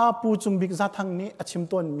ฟ้าป้าปูจุงบิกซาทางนี้อชิม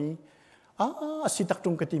ต้นมีสิตักตร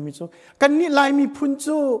งกติมิจูกันนี่ลายมีพุน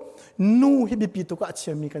จูนูฮิบิปิตุกะเชี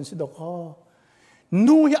ยมีกันสิดอก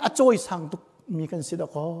นูฮิอจอยสังตุกมีกันสิดอ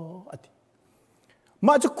กอติม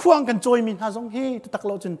าจะควงกันจอยมินหาจงเฮตักเ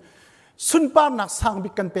ราจนสุนปานักสังบิ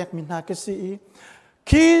กกันแปกมินหาเกสี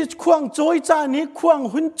คีควงจอยจานี้ควง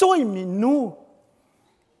หุ่นจอยมินู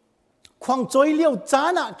ควงจอยเลี้ยวจา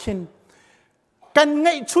นะคินกันไง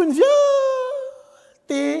ชุนเยอะ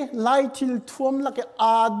ตีไล่ทิลท่วมลักอ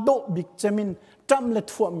าโดบิกเจมินจำเล็ด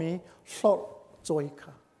ท่วมมีสอดจอยค่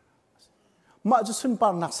ะมาจะสุนปา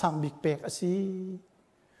นักสังบิกเปกอสิ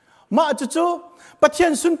มาจะจูปะเทีย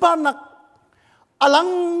นสุนปานักอลัง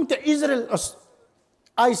เตอิสราเอล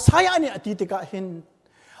ไอสายอันนี้อดีตกะเห็น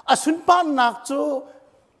อสุนปานักจู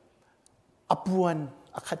อปวน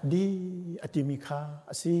อคัดดีอติมิค่ะ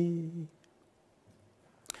อสิ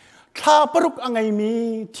ข้าปรุกอังไงมี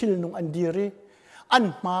ทิลนุงอันดีเรอัน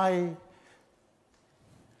ไม่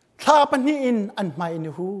ข้าปนิอินอันไม่นิ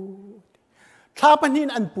หูข้าปนิอิน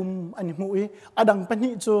อันปุ่มอันหูอีอดังปนิ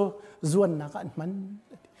จูจวนนักอันมัน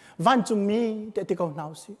วันจุงมีเตติกาวนา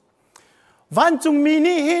สิวันจุงมี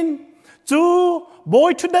นี่หินจูบอ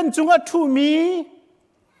ยชุดันจุงอัทูมี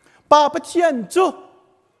ป้าปะเทียนจู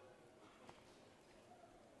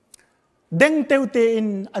เด้งเตวเตอิน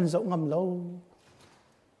อันเจ้างำเล่า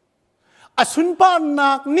อสุนปานั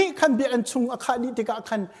กนี่ขันเบียนชุงอาคาดิติกะ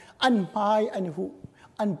ขันอันไม้อันหู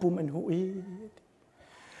อันปุ่มอันหูอี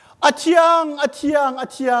อาเที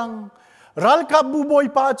ยงรัลกับบูบอย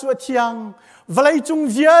ปาจูอาเทียงวลัยจุง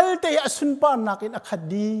เวียลเตอสุนปานักอินอาค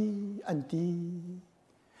ดีอันตี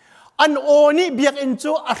อันโอนี่เบียกอิน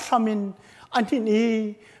จูอาชามินอันที่นี้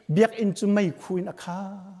เบียกอินจูไม่คุยนักข้า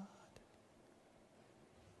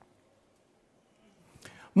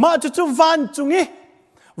มาจูวันจุงนี้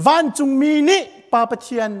วันจุงมีนี่ป้าปะเ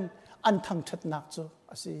ทียนอันทางชัดนักจู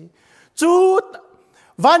สิจู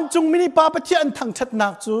วันจุงมีนี่ป้าปะเทียนอันทางชัดนั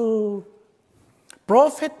กจูโปร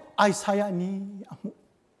เฟตไอซายานี่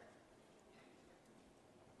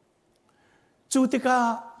จูติ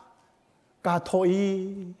กาทอย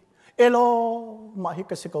เอโลมาฮิ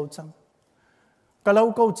กสิกาวจังกะเลว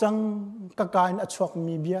กาวจังกะกายนัชวก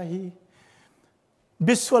มีเบียฮี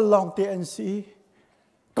บิสวลลองเตอันซี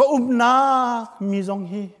ก็นามีจง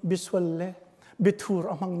ฮีบิสวลเลบิทูร์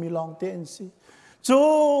มังมีลองเตนซีจู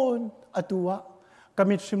นอตัวกา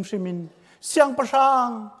มิทชิมินเสียงประชาง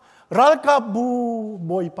รัลกับบู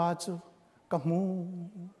บอยปาจูกับมู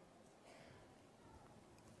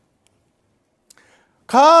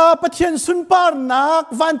ข้าปะเทียนสุนปาร์นัก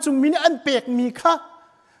วันจุงมินอันเปกมีค่ะ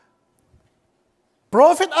โปร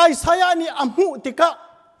เฟตไอซายานี่อัมหูติกะ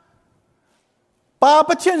ป้าป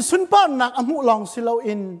ะเทียนสุนปานักอามูลองสิเลา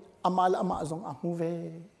อินอามาลอามาจงอามูเว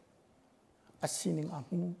อาศินิงอา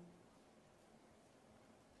มู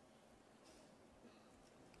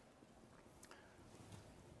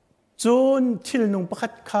จูนทิลนุงประคั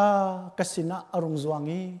ดคากสินะอารมณ์จว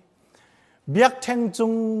งีเบียกแทงจุ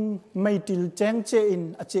งไม่ติลแจงเจอิน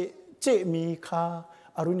อาเจมีคา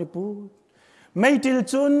อารุณิปู ไม่ติล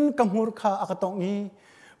จุนกำหูร์ข้าอากาตงอี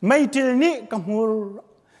ไม่ติลนี่กำหูร์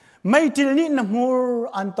ไม่ติลนี่น้ำหูร์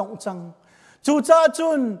อันตงจังจูจ้าจุ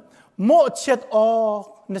นโมเช็ดออก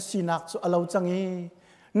นัสีนักจูอลาวจังอี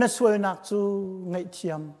นัสวยนักจูไงเที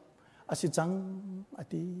ยมอาศิจังอ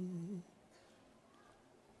ดี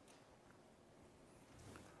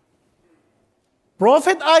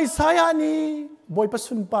Prophet Isaiah ni boy pa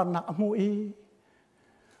sunpar nak amui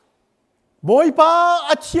boy pa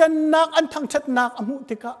athian nak an thangthat nak amu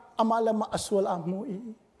tika amalama aswal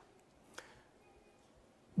amui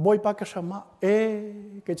boy pa ka sama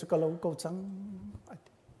ke chukalo ko chang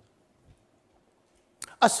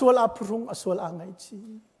aswal aprung aswal angai chi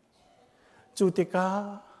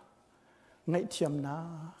chutika ngai thiam na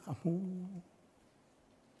amu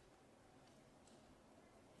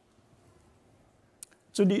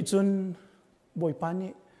Chudi chun boy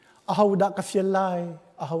pani ahawda ka fiel lai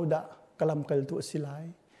ahawda kalam kal tu silai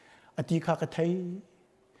ati kha ka thai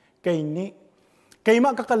kai ni kai ma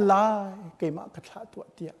ka kalai kai ma ka thla tu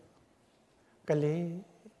tia kale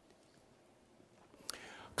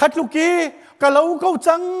khatluki kalau kau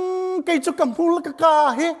chang kai chu kampul ka ka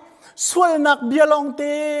he sual nak bialong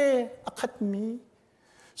te akhat mi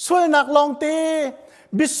sual nak long te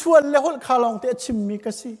biswal le hol khalong te chimmi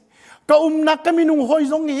kasi ka nak kami nung hoy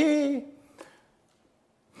zong hi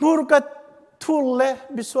murkat thul le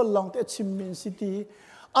biswal long te chimmin city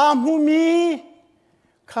amhumi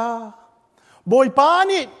kha boy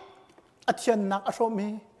pani athian nak asomi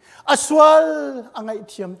aswal angai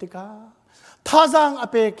thiam tika thazang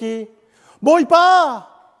apeki boy pa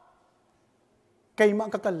kaima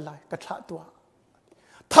ka kallai ka thla tua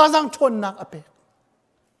thazang thon nak apek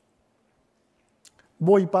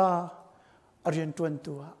boy pa arian tuan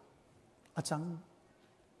tua achang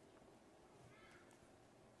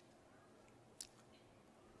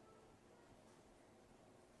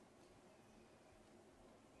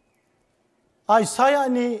Isaiah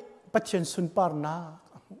ni Pathian sunpar na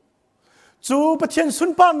chu Pathian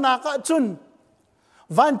sunpar na ka chun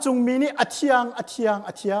van chung mi ni athiang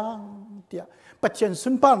tia Pathian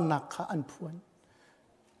sunpar na kha an phuan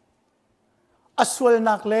aswal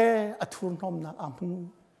nak le athur nom nak amu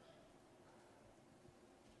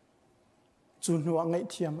Junua ngai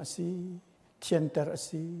thiam asi thian ter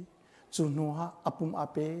asi junua apum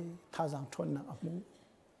ape thazang thon na amu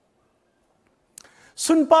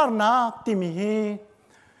sunpar nak timi hi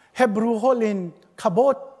Hebrew holin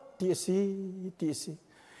khabot ti si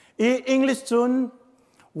e English chun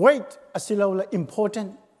wait asilaula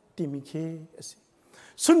important timi ke asi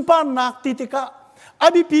sunpar nak titika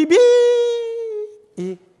abi pibi e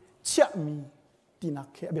chami tinak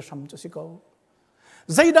ke abi sam chu sikau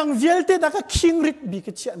Zaidang vielte da ka kingrit bi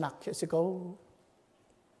ke chia nak ke se ko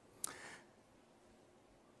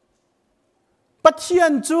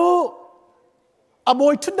Pathian chu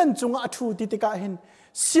aboy thudan chunga athu ti tika hin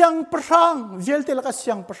siang prang vielte la ka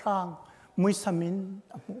siang prang muisamin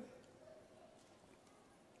amu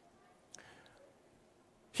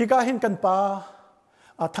hika hin kan pa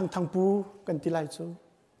thang pu kan tilai chu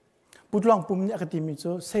putlang pum ni akademi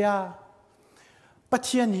chu seya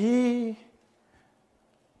Pathian hi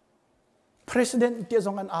President ti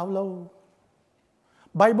zong an awlo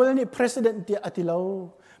Bible ni president ti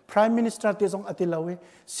atilo prime minister ti zong atilo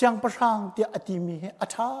siang prang ti atimi he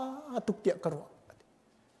atha tuk ti karo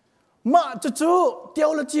ma chu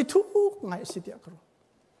theology thu ngai si ti karo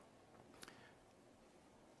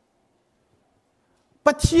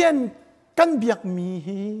Pathian kan biak mi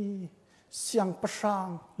hi siang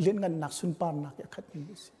prang len ngan nak sun par nak ya khat ni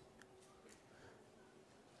si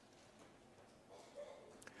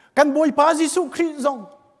kan boy pa Jesu Christ zong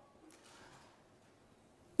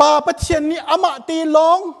pa Pathian ni ama ti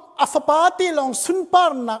long afapa ti long sun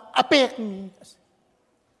par nak apek ni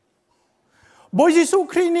boy Jesu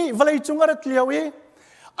Christ ni valai chungarat liawe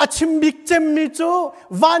achim bik chem mi chu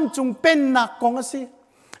van chung pen nak kong asi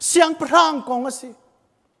siang prang kong asi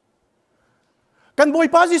kan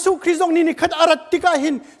boy pa Jesu Christ zong ni khat arat tika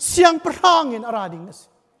hin siang prang in arading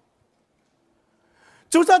asi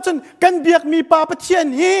Chú cha chân kan biak mi pa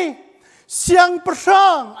Pathian hi siang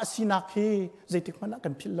prang asinak hi zaitik mana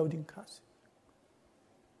kan phil loading khas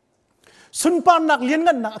sun pa nak lien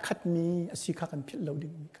ngan na khat mi asika kan phil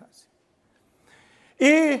loading mi khas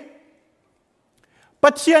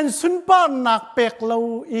Pathian sun pa nak pek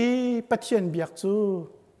lo Pathian biak chu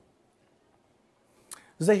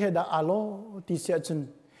zaheda alo ti sia chân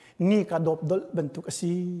ni ka dop dol bentuk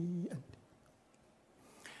asi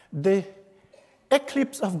de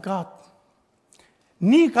eclipse of God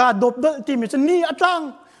ni ka dop dol ti mi chen ni atlang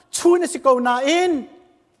chu na si ko na in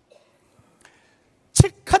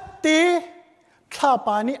chik khat te thla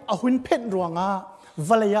pa ni ahun phet ruanga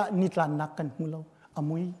valaya ni Tlangtaar kan hmu lo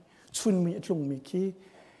amui chun mi atlung mi khi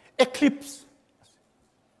eclipse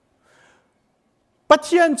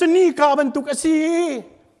Pathian chu ni ka ban tuk asi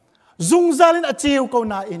zung zalin achiu ko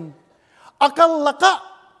na in akal laka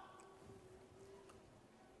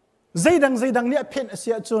zaidang ni phen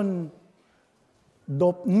asia chun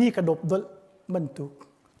dop ni ka dop dol ban tuk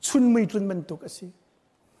chun mi tlun ban tuk asi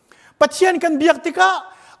Pathian kan biak tika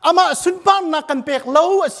ama sunpang na kan pek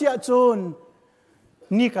lo asia chun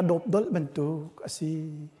ni ka dop dol ban tuk asi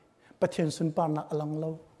Pathian sunpang na alang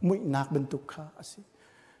lo mui nak ban tuk kha asi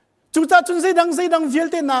chu cha chun zaidang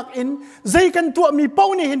vialte nak in zai kan tu mi pau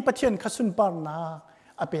ni hin Pathian kha sunpang na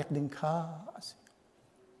apek ding kha asi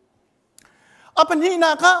apan hi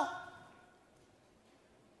na kha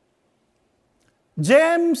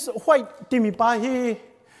James White timi pa hi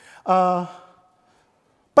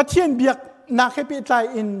Pathian biak na khepi tlai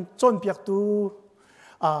in chon piak tu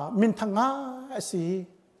min thanga asi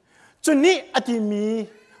chuni ati mi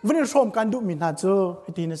vnin rom kan du min ha chu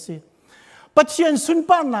itin asi Pathian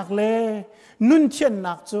sunpang nak le nun thian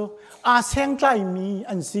nak chu a seng tlai mi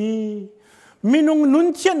an si minung nun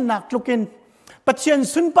thian nak lukin Pathian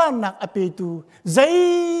sunpang nak ape tu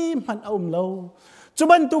zai man aum lo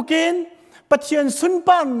chuban tukin Pathian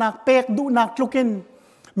sunpang nak pek du nak lukin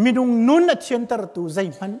minung nun a thian tar tu zai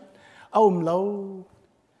man aum lo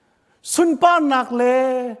sunpang nak le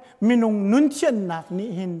minung nun thian nak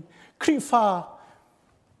ni hin krifa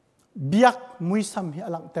biak muisam hi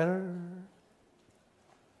alang ter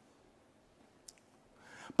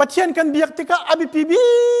Pathian kan biak tika abi pibi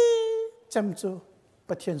chamcho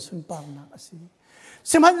Pathian sunpang nak asi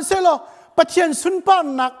simhan selo Pathian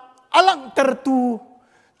sunpang nak alang ter tu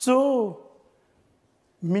cho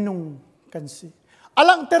minung kan si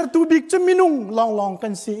alang ter tu bik chu minung long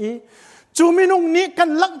kan si chu minung ni kan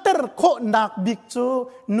lang ter kho nak bik chu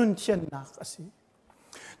nun thian nak asi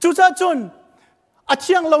chu cha chun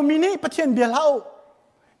athiang lo mini Pathian bial hau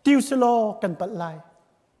tiu selo kan pat lai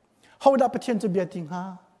hau da Pathian chu bia ting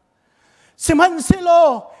ha simhan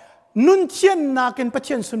selo nun thian nakin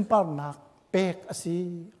Pathian sunpang nak pek asi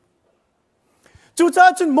chu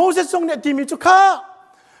cha chun Moses song ne timi chu kha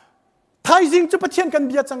thai jing chu Pathian kan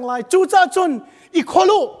bia changlai chu cha chun i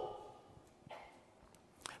kholu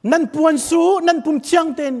nan puan su nan pum chiang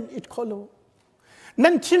ten it kholu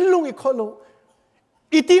nan thinlung i kholu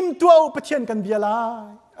itim tuau Pathian kan bia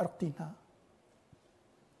lai artina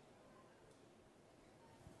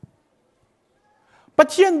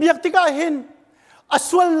Pathian biak tika hin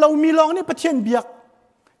aswal lo milong ni Pathian biak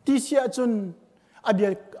ti sia chun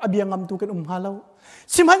abia ngam tu kan halo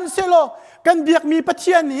simhan selo kan biak mi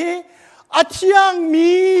Pathian hi athiang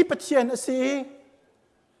mi Pathian asi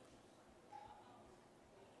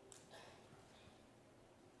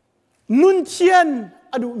nun thian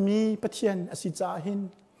adu mi Pathian asi cha hin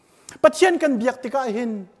Pathian kan biak tika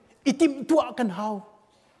hin itim tua kan hau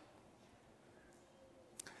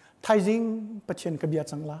thaijing Pathian ka bia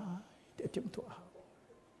changla itim tua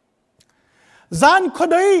zan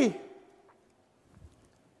khodai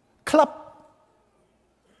club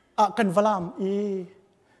a kan valam i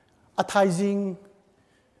athai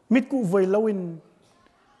mit ku voi lawin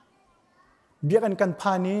biakan kan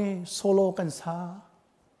phani solo kan sa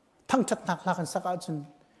thangṭhat nak la kan saka chun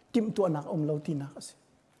tim tu anak lo ti nak ase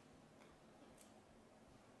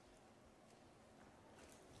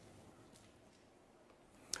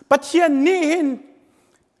Pathian ni hin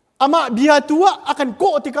ama bia tua akan ko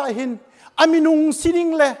tika hin aminung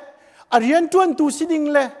siding le arian tuan tu siding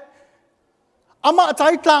le ama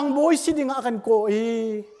chai tlang boy siding akan ko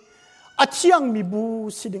athiang mi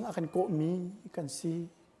bu siding akan ko mi kan si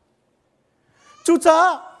chu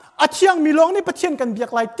cha athiang mi long ni Pathian kan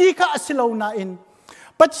biak lai ti kha asilo na in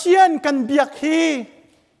Pathian kan biak hi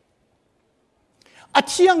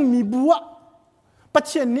athiang mi buwa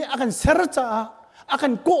Pathian ni akan ser cha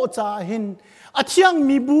akan ko cha hin athiang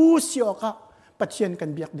mi bu sio ka Pathian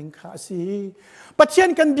kan biak ding kha si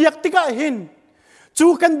Pathian kan biak tika hin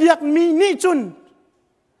chu kan biak mi ni chun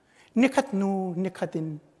nikhat nu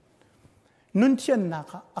nikhatin nun thian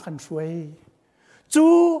nak akan shuai chu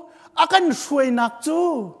akan shuai nak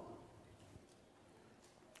chu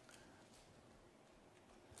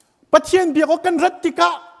Pathian biak kan rat tika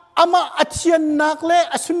ama athian nak le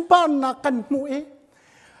asunpan nak kan mu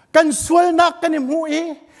kan sual nak kan mu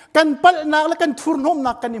kan pal nak le kan thurnom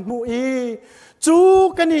nak kan mu chu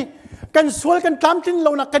kan sual kan tlamtin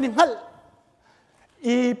lo nak kan hal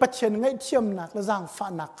Pathian ngai thiam nak la jang fa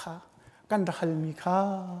nak kha kan rahal mi kha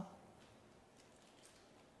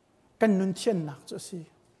kan nun thian nak chu si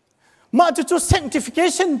ma chu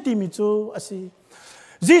sanctification ti mi chu asi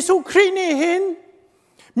Jesu Christ ni hin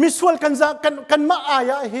มิสวลกันจะกันมาอา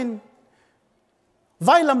ยะหินไ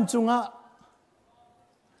ว้ลำจุงะ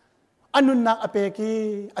อนุนักอเปกี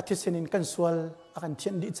อาทิเสนินกันสวลอากันเที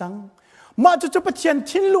ยนดิจังมาจุปะเทียน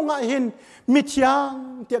ทินลุงะหินมิทยัง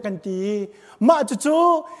เตียกันตีมาจุ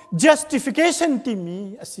justification ติมี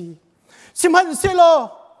อสิสิมันเสโล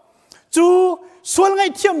จูสวลไง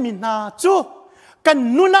เทียมมินาจูกัน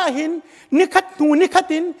นุนาหินนิคัดนูนิคั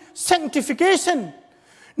ดิน sanctification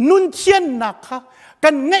นุนเทียนนักค่ะกั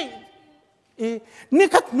นไงนิ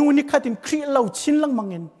คัดนูนิคัดินครีเหล่าชินลังมัง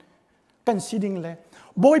เงินกันสีดิ่งเลย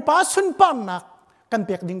บอยป้าสุนปานนักกันเ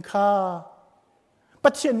ปียกดิ่งค่ะปะ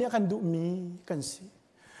เทียนเนี่ยกันดูมีกันสิ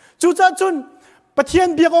จูจ้าจุนปะเทียน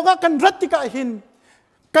เบียกก็กันรัตติกาหิน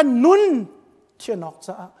กันนุนเทียนออก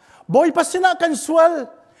จ้าบอยปัสนากันสวล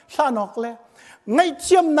ลานอกเลยไงเ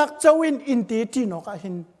ทียมนักเจ้าวินอินตีที่นอกหิ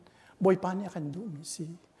นบอยป้าเนี่ยกันดูมีสิ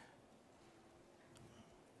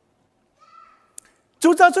จู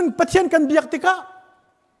จ้าจุนปะเทียนกันเบียกติกา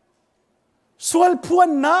สวลพวน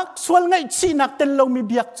นักสวลไงชีนักเต็นเรามี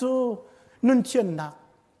เบียกจูนุนเทียนนัก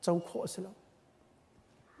เจ้าโคสิแล้ว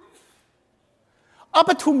อาป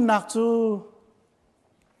ทุมนักจู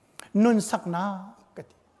นุนสักนาก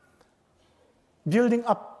ติ building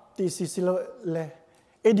up ที่สิโลเล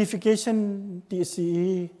edification ที่สิ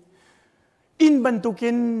อินบรรทุกิ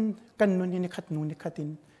นกันนุนนี่ขัดนุนนี่ขัดิน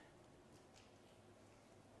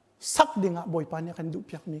สักดิ่งอ่ะบ่อยปานเนี่ยกันดูเ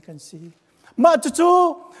ปียกมีกันสิมาจู่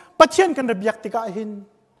ๆปะเทียนกันระเบียกติกาหิน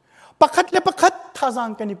ปะคัดและปะคัดท่าจาง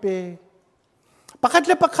กันนี่เปปะคัดแ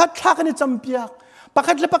ละปะคัดท่ากันนี่จำเปียกปะ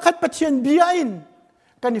คัดและปะคัดปะเทียนเบียอิน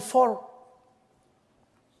กันนี่ฟอร์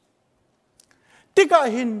ติกา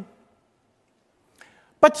หิน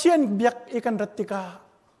ปะเทียนเบียกอีกันรัตติกา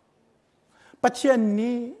ปะเทียน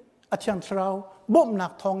นี้อาเทียนเทราบ่มหนั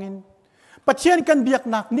กทองอินปะเทียนกันเบียก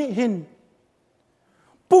หนักนี่หิน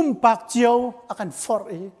ปุ่มปากเจียวอากันฟอร์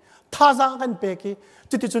ท่าจางกันเปกี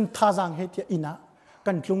จุดจุนท่าจางเฮติอินะ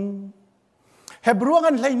กันลุงเฮบรัวกั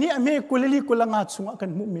นเลยนี่อเมกุลลีกุลังอาชุงกั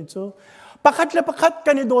นมุมิจูปะคัดและปะคัด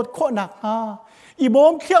กันโดดโคหนักฮะอีบอ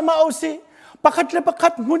มเขียมาเอาสิปะคัดและปะคั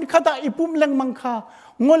ดมุนขดาอีปุ่มแรงมังคา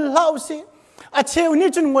งลเล่าสิอาเชวนี่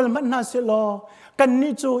จุนงลมันน่าเสียลอกัน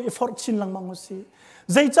นี่จูอีฟอร์ชินลังมังสิ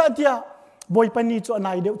ใจจ้าเดียบอยปนีจูน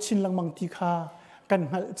ายเดียวชินลังมังติคากัน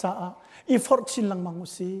หัลจ้าอีฟอร์ชินลังมัง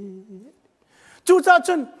สิจูจ้า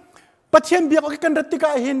จุนปะเทียนเบียกกันรัตติกา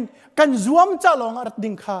หินกันรวมจ้าลองรัต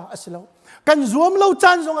ดิ่งข้าอสิแล้วกันรวมเล่าจ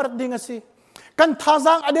านทรงรัตดิ่งอสิกันท่าจ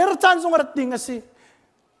างอเดรจานทรงรัตดิ่งอสิ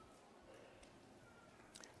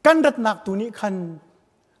กันรัตนักตัวนี้คัน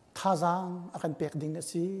ท่าจางอากันเปียกดิ่งอ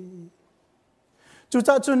สิจุ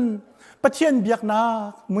จ้าจุนปะเทียนเบียกนั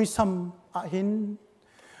กมุยซัมอาหิน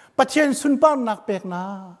ปะเทียนสุนปานนักเปียกนั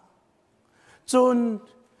กจุน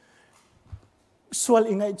สวล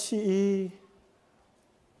อิงไอชี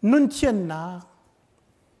นุนเทียนนัก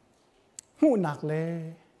หูนักเลย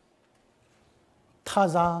ท่า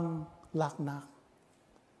จางหลักนัก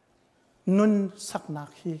นุนสักนัก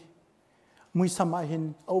ฮีมุยสมาหิน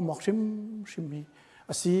เอาหมอกชิมมี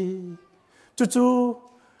อสีจู่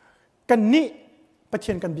ๆกันนี่ปะเที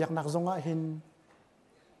ยนกันเบียกนักจงอาหิน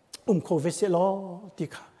โคเวเซโลติ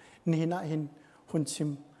ค่ะนี่นะหินหุ่นชิม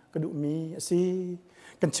กระดูมีอสี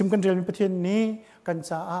กันชิมกันเรียนประเทศนี้กันจ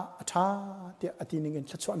ะอาชาเตียอตินิเงิน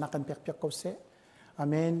ชัดชวนักกันเปียกๆเขาเสอา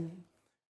เมน